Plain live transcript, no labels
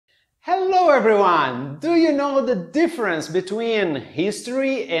Hello everyone! Do you know the difference between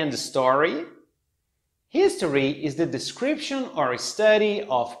history and story? History is the description or study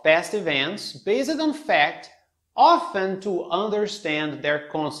of past events based on fact, often to understand their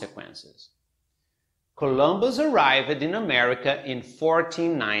consequences. Columbus arrived in America in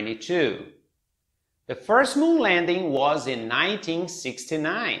 1492. The first moon landing was in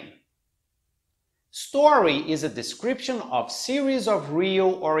 1969. Story is a description of series of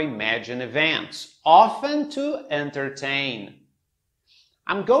real or imagined events, often to entertain.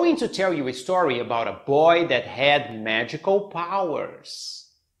 I'm going to tell you a story about a boy that had magical powers.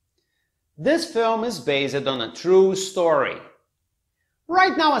 This film is based on a true story.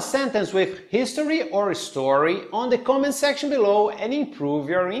 Write now a sentence with history or story on the comment section below and improve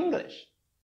your English.